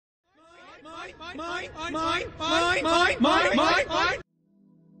Mine.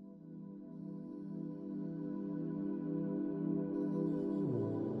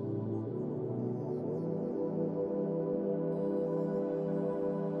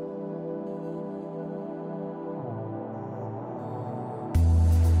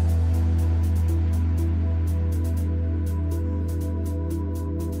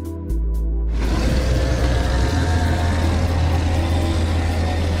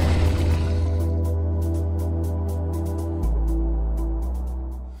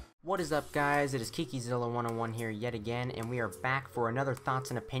 What is up, guys? It is KikiZilla101 here yet again, and we are back for another thoughts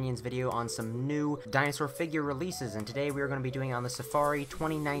and opinions video on some new dinosaur figure releases. And today we are going to be doing on the Safari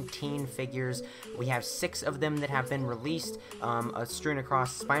 2019 figures. We have 6 of them that have been released, strewn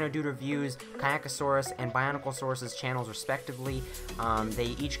across SpinoDude Reviews, Kayakasaurus and Bioniclesaurus channels respectively.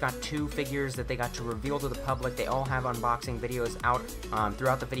 They each got 2 figures that they got to reveal to the public. They all have unboxing videos out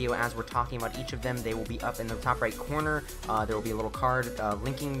throughout the video as we're talking about each of them. They will be up in the top right corner. There will be a little card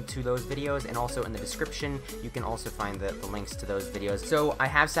linking to those videos, and also in the description you can also find the links to those videos. So I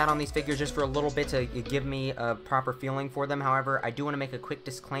have sat on these figures just for a little bit to give me a proper feeling for them. However, I do want to make a quick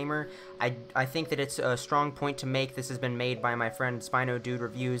disclaimer. I think that it's a strong point to make. This has been made by my friend SpinoDude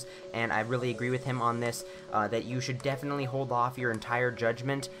Reviews, and I really agree with him on this, that you should definitely hold off your entire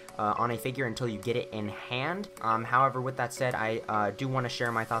judgment on a figure until you get it in hand. However, with that said, I do want to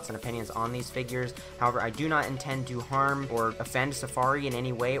share my thoughts and opinions on these figures. However, I do not intend to harm or offend Safari in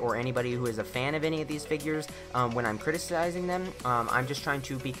any way, or anybody who is a fan of any of these figures when I'm criticizing them. I'm just trying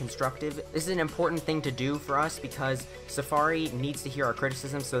to be constructive. This is an important thing to do for us because Safari needs to hear our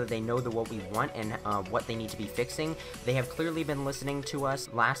criticism so that they know what we want and what they need to be fixing. They have clearly been listening to us.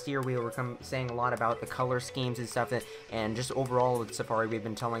 Last year we were saying a lot about the color schemes and stuff, and just overall with Safari we've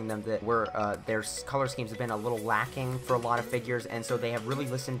been telling them that their color schemes have been a little lacking for a lot of figures, and so they have really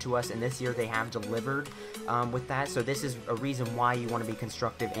listened to us, and this year they have delivered with that. So this is a reason why you want to be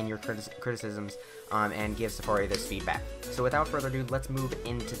constructive in your criticisms and give Safari this feedback. So without further ado, let's move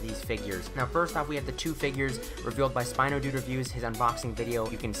into these figures. Now first off, we have the 2 figures revealed by SpinoDude Reviews. His unboxing video,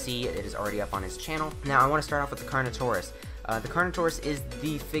 you can see it is already up on his channel. Now I want to start off with the Carnotaurus. The Carnotaurus is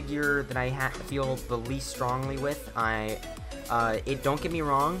the figure that I feel the least strongly with. Don't get me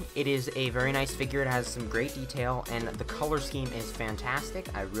wrong, it is a very nice figure. It has some great detail, and the color scheme is fantastic.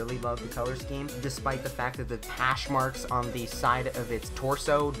 I really love the color scheme, despite the fact that the hash marks on the side of its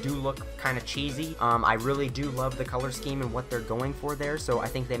torso do look kind of cheesy. I really do love the color scheme and what they're going for there, so I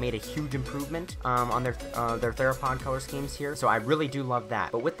think they made a huge improvement on their theropod color schemes here, so I really do love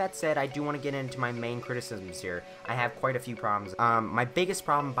that. But with that said, I do want to get into my main criticisms here. I have quite a few problems. My biggest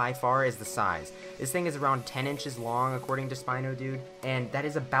problem by far is the size. This thing is around 10 inches long according to SpinoDude, and that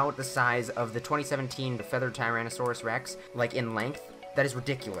is about the size of the 2017 Feathered Tyrannosaurus Rex, like in length. That is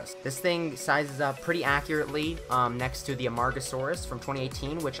ridiculous. This thing sizes up pretty accurately next to the Amargasaurus from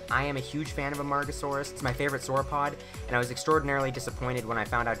 2018, which I am a huge fan of Amargasaurus. It's my favorite sauropod, and I was extraordinarily disappointed when I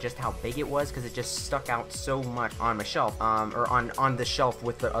found out just how big it was, because it just stuck out so much on my shelf, or on the shelf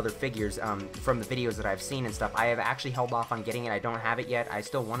with the other figures from the videos that I've seen and stuff. I have actually held off on getting it. I don't have it yet. I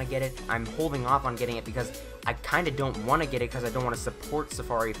still want to get it. I'm holding off on getting it because I kind of don't want to get it, because I don't want to support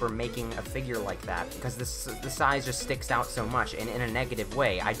Safari for making a figure like that, because the size just sticks out so much, and in a negative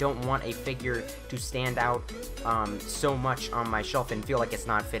way. I don't want a figure to stand out so much on my shelf and feel like it's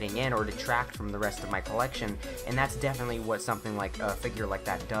not fitting in or detract from the rest of my collection, and that's definitely what something like a figure like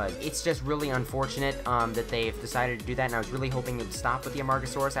that does. It's just really unfortunate that they've decided to do that, and I was really hoping it would stop with the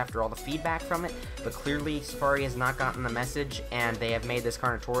Amargasaurus after all the feedback from it, but clearly Safari has not gotten the message, and they have made this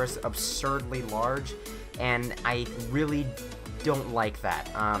Carnotaurus absurdly large, and I really don't like that.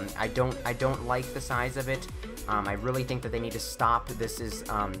 I don't like the size of it. I really think that they need to stop. This is,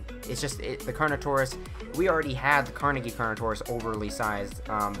 the Carnotaurus, we already had the Carnegie Carnotaurus overly sized,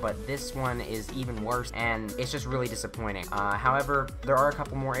 but this one is even worse, and it's just really disappointing. However, there are a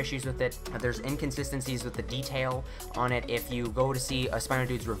couple more issues with it. There's inconsistencies with the detail on it. If you go to see a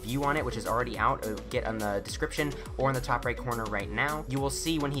SpinoDude's review on it, which is already out, get on the description or in the top right corner right now, you will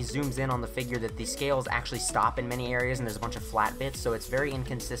see when he zooms in on the figure that the scales actually stop in many areas, and there's a bunch of flat bits, so it's very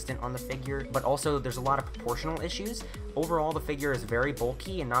inconsistent on the figure, but also there's a lot of proportional issues. Overall, the figure is very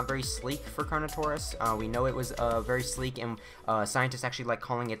bulky and not very sleek for Carnotaurus. We know it was very sleek, and scientists actually like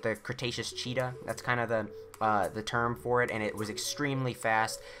calling it the Cretaceous cheetah. That's kind of the term for it, and it was extremely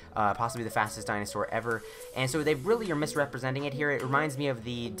fast, possibly the fastest dinosaur ever. And so they really are misrepresenting it here. It reminds me of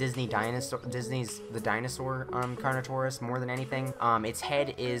the Disney's The Dinosaur Carnotaurus more than anything. Its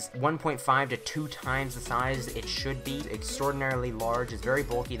head is 1.5 to 2 times the size it should be. Extraordinarily large. It's very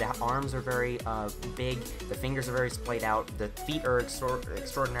bulky. The arms are very big. The fingers are very splayed out. The feet are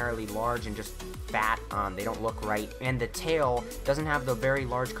extraordinarily large and just fat. They don't look right. And the tail doesn't have the very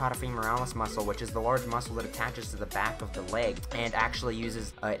large cauda-femoralis muscle, which is the large muscle that attaches to the back of the leg and actually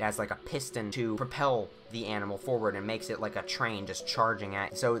uses it as like a piston to propel the animal forward and makes it like a train just charging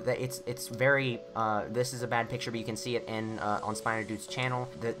at. So it's very this is a bad picture, but you can see it in on SpinoDude's channel.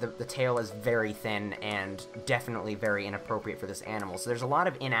 The tail is very thin and definitely very inappropriate for this animal. So there's a lot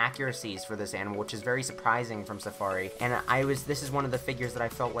of inaccuracies for this animal, which is very surprising from Safari. And this is one of the figures that I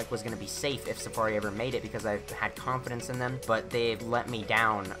felt like was going to be safe if Safari ever made it, because I had confidence in them, but they've let me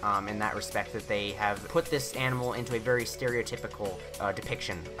down in that respect, that they have put this animal into a very stereotypical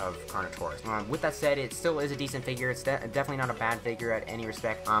depiction of Carnotaurus. With that said, it still is a decent figure. It's definitely not a bad figure at any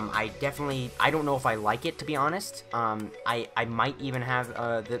respect. I don't know if I like it, to be honest. I might even have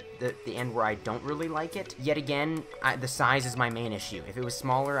the end where I don't really like it. Yet again, the size is my main issue. If it was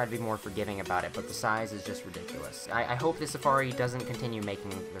smaller, I'd be more forgiving about it, but the size is just ridiculous. I hope the Safari doesn't continue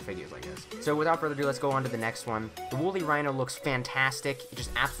making their figures like this. So without further ado, let's go on to the next one. The woolly rhino looks fantastic. It's just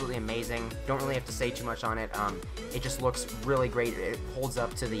absolutely amazing. Don't really have to say too much on it. It just looks really great. It holds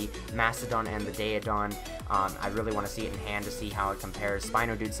up to the Mastodon and the Daeodon. I really want to see it in hand to see how it compares.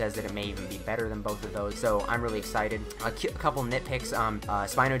 SpinoDude says that it may even be better than both of those, so I'm really excited. A couple nitpicks.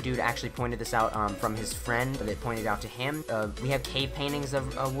 SpinoDude actually pointed this out from his friend that pointed out to him. We have cave paintings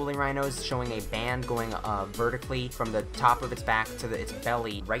of woolly rhinos showing a band going vertically from the top of its back to its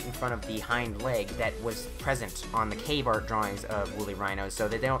belly, right in front of the hind leg, that was present on the cave art drawings of woolly rhinos. So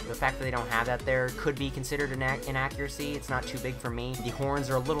the fact that they don't have that there could be considered an inaccuracy. It's not too big for me. The horns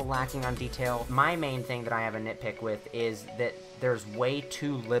are a little lacking on detail. My main thing that I have a nitpick with is that there's way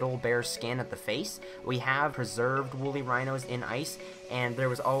too little bare skin at the face. We have preserved woolly rhinos in ice, and there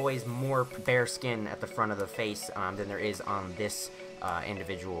was always more bare skin at the front of the face than there is on this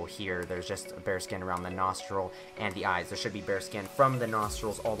individual here. There's just bare skin around the nostril and the eyes. There should be bare skin from the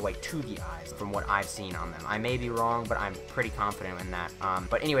nostrils all the way to the eyes, from what I've seen on them. I may be wrong, but I'm pretty confident in that.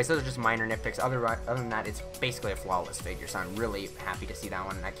 But anyways, those are just minor nitpicks. Other than that, it's basically a flawless figure, so I'm really happy to see that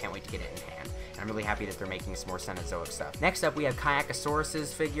one, and I can't wait to get it in hand. I'm really happy that they're making some more Cenozoic stuff. Next up, we have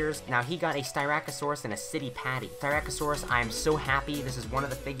Kayakasaurus's figures. Now, he got a Styracosaurus and a City Patty. Styracosaurus, I am so happy. This is one of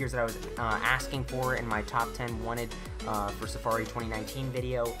the figures that I was asking for in my top 10 wanted for Safari 2019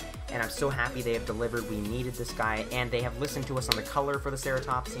 video, and I'm so happy they have delivered. We needed this guy, and they have listened to us on the color for the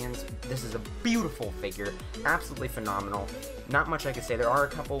Ceratopsians. This is a beautiful figure, absolutely phenomenal. Not much I could say. There are a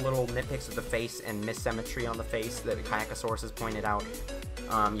couple little nitpicks of the face and missymmetry on the face that Kayakasaurus has pointed out.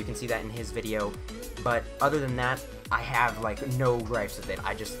 You can see that in his video, but other than that, I have like no gripes with it.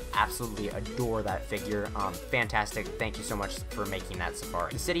 I just absolutely adore that figure. Fantastic. Thank you so much for making that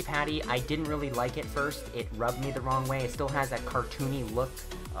Safari. The City Patty, I didn't really like it first. It rubbed me the wrong way. It still has that cartoony look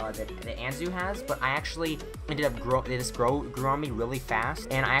that Anzu has, but I actually ended up grew on me really fast,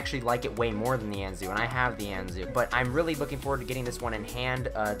 and I actually like it way more than the Anzu, and I have the Anzu. But I'm really looking forward to getting this one in hand.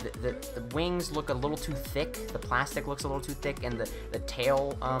 The wings look a little too thick. The plastic looks a little too thick, and the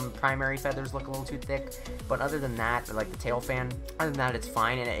tail primary feathers look a little too thick. But other than that, like the tail fan, other than that, it's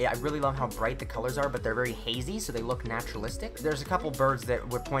fine. And I really love how bright the colors are, but they're very hazy, so they look naturalistic. There's a couple birds that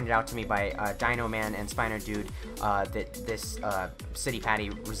were pointed out to me by Dino Man and SpinoDude that this City Patty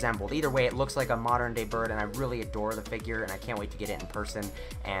resembled. Either way, it looks like a modern day bird, and I really adore the figure, and I can't wait to get it in person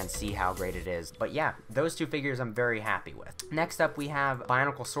and see how great it is. But yeah, those two figures I'm very happy with. Next up, we have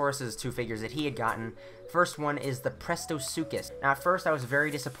Bioniclesaurus's two figures that he had gotten. First one is the Prehistoric. Now, at first, I was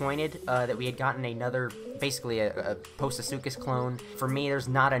very disappointed that we had gotten another, basically a Postosuchus clone. For me, there's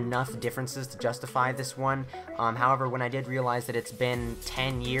not enough differences to justify this one. However, when I did realize that it's been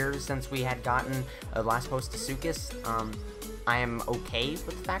 10 years since we had gotten the last Postosuchus, I am okay with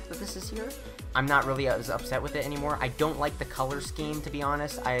the fact that this is here. I'm not really as upset with it anymore. I don't like the color scheme, to be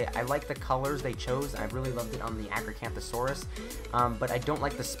honest. I like the colors they chose. I really loved it on the Acrocanthosaurus, but I don't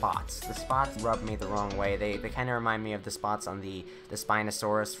like the spots. The spots rub me the wrong way. They kind of remind me of the spots on the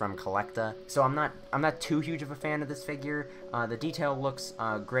Spinosaurus from Collecta. So I'm not too huge of a fan of this figure. The detail looks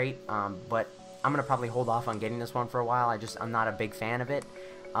great, but I'm gonna probably hold off on getting this one for a while. I'm not a big fan of it,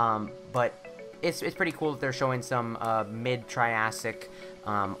 but it's pretty cool that they're showing some mid-Triassic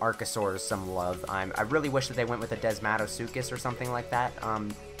Archosaurs some love. I really wish that they went with a Desmatosuchus or something like that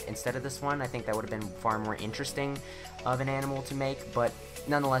instead of this one. I think that would have been far more interesting of an animal to make, but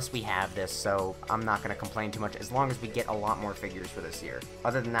nonetheless we have this, so I'm not going to complain too much as long as we get a lot more figures for this year.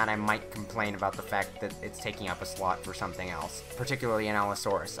 Other than that, I might complain about the fact that it's taking up a slot for something else, particularly an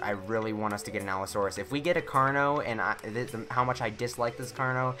Allosaurus. I really want us to get an Allosaurus. If we get a Carno, and how much I dislike this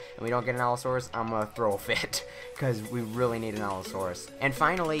Carno, and we don't get an Allosaurus, I'm going to throw a fit, because we really need an Allosaurus. And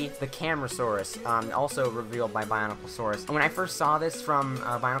finally, the Camarasaurus, also revealed by Bioniclesaurus. When I first saw this from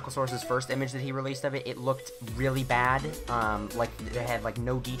Bioniclesaurus' first image that he released of it, it looked really bad. Like it had like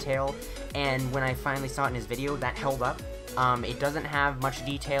no detail, and when I finally saw it in his video, that held up. It doesn't have much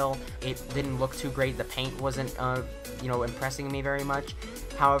detail. It didn't look too great. The paint wasn't, you know, impressing me very much.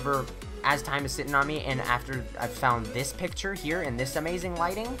 However, as time is sitting on me, and after I found this picture here in this amazing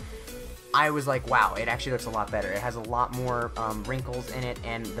lighting, I was like, wow, it actually looks a lot better. It has a lot more wrinkles in it,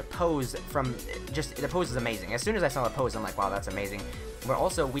 and the pose the pose is amazing. As soon as I saw the pose, I'm like, wow, that's amazing. But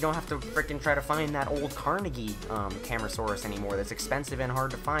also, we don't have to freaking try to find that old Carnegie Camarasaurus anymore. That's expensive and hard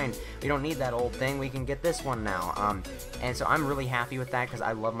to find. We don't need that old thing. We can get this one now. And so I'm really happy with that because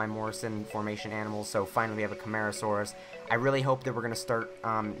I love my Morrison formation animals. So finally we have a Camarasaurus. I really hope that we're going to start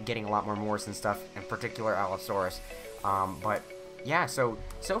getting a lot more Morrison stuff, in particular Allosaurus. But yeah, so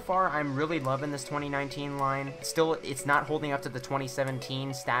far I'm really loving this 2019 line. Still, it's not holding up to the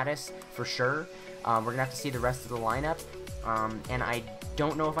 2017 status for sure. We're gonna have to see the rest of the lineup, and I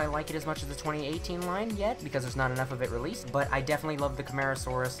don't know if I like it as much as the 2018 line yet because there's not enough of it released, but I definitely love the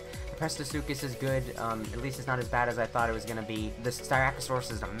Camarasaurus. The Prehistoric is good, at least it's not as bad as I thought it was going to be. The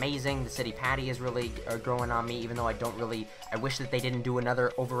Styracosaurus is amazing. The City Patty is really growing on me, even though I wish that they didn't do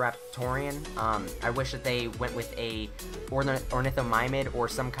another Oviraptorian. I wish that they went with a Ornithomimid or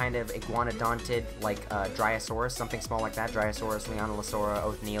some kind of iguanodontid like Dryosaurus, something small like that, Dryosaurus, Leonolosaura,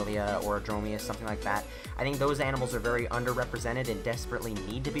 Othnielia, or Dromius, something like that. I think those animals are very underrepresented and desperately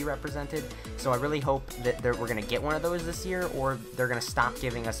need to be represented, so I really hope that we're going to get one of those this year, or they're going to stop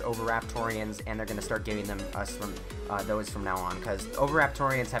giving us Oviraptorians and they're going to start giving them us from those from now on, because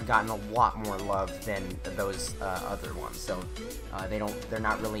Oviraptorians have gotten a lot more love than those other ones, so they're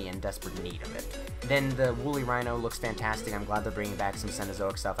not really in desperate need of it. Then the Woolly Rhino looks fantastic. I'm glad they're bringing back some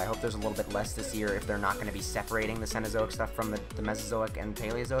Cenozoic stuff. I hope there's a little bit less this year if they're not going to be separating the Cenozoic stuff from the Mesozoic and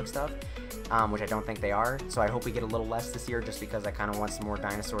Paleozoic stuff, which I don't think they are. So I hope we get a little less this year just because I kind of want some more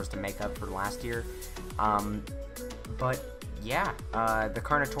dinosaurs to make up for last year. But yeah, the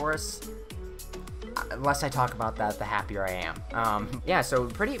Carnotaurus, less I talk about that, the happier I am. Yeah, so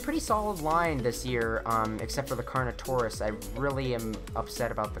pretty solid line this year, except for the Carnotaurus. I really am upset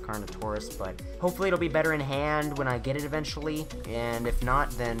about the Carnotaurus, but hopefully it'll be better in hand when I get it eventually, and if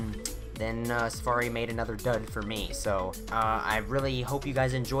not, then Safari made another dud for me. So I really hope you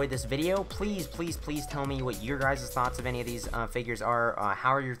guys enjoyed this video. Please tell me what your guys' thoughts of any of these figures are.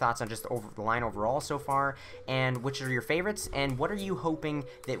 How are your thoughts on just the line overall so far, and which are your favorites, and what are you hoping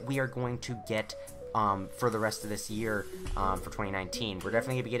that we are going to get for the rest of this year for 2019. We're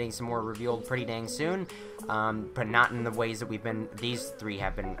definitely going to be getting some more revealed pretty dang soon, but not in the ways that these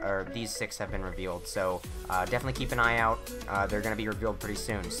 6 have been revealed. So definitely keep an eye out. They're going to be revealed pretty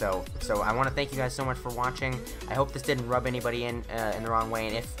soon. So I want to thank you guys so much for watching. I hope this didn't rub anybody in the wrong way,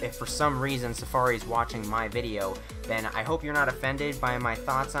 and if for some reason Safari is watching my video, then I hope you're not offended by my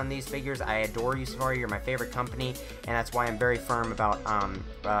thoughts on these figures. I adore you, Safari. You're my favorite company, and that's why I'm very firm about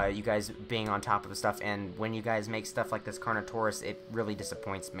you guys being on top of the stuff, and when you guys make stuff like this Carnotaurus, it really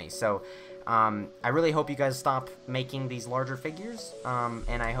disappoints me. So I really hope you guys stop making these larger figures,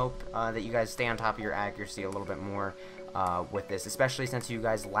 and I hope that you guys stay on top of your accuracy a little bit more with this, especially since you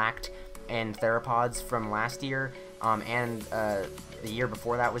guys lacked in theropods from last year, and the year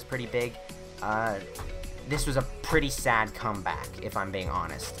before that was pretty big. This was a pretty sad comeback, if I'm being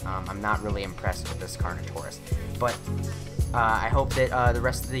honest. I'm not really impressed with this Carnotaurus, but I hope that the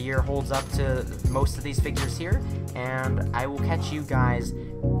rest of the year holds up to most of these figures here, and I will catch you guys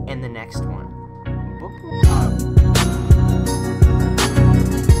in the next one. Boop.